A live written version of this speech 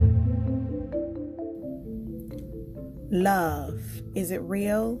Love, is it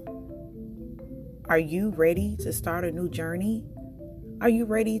real? Are you ready to start a new journey? Are you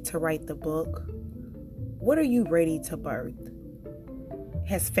ready to write the book? What are you ready to birth?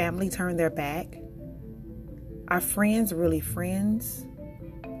 Has family turned their back? Are friends really friends?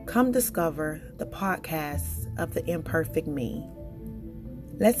 Come discover the podcast of the Imperfect ME.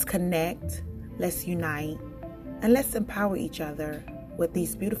 Let's connect, let's unite, and let's empower each other with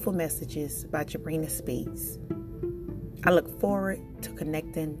these beautiful messages by Jabrina Speaks. I look forward to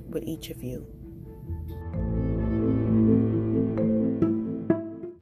connecting with each of you.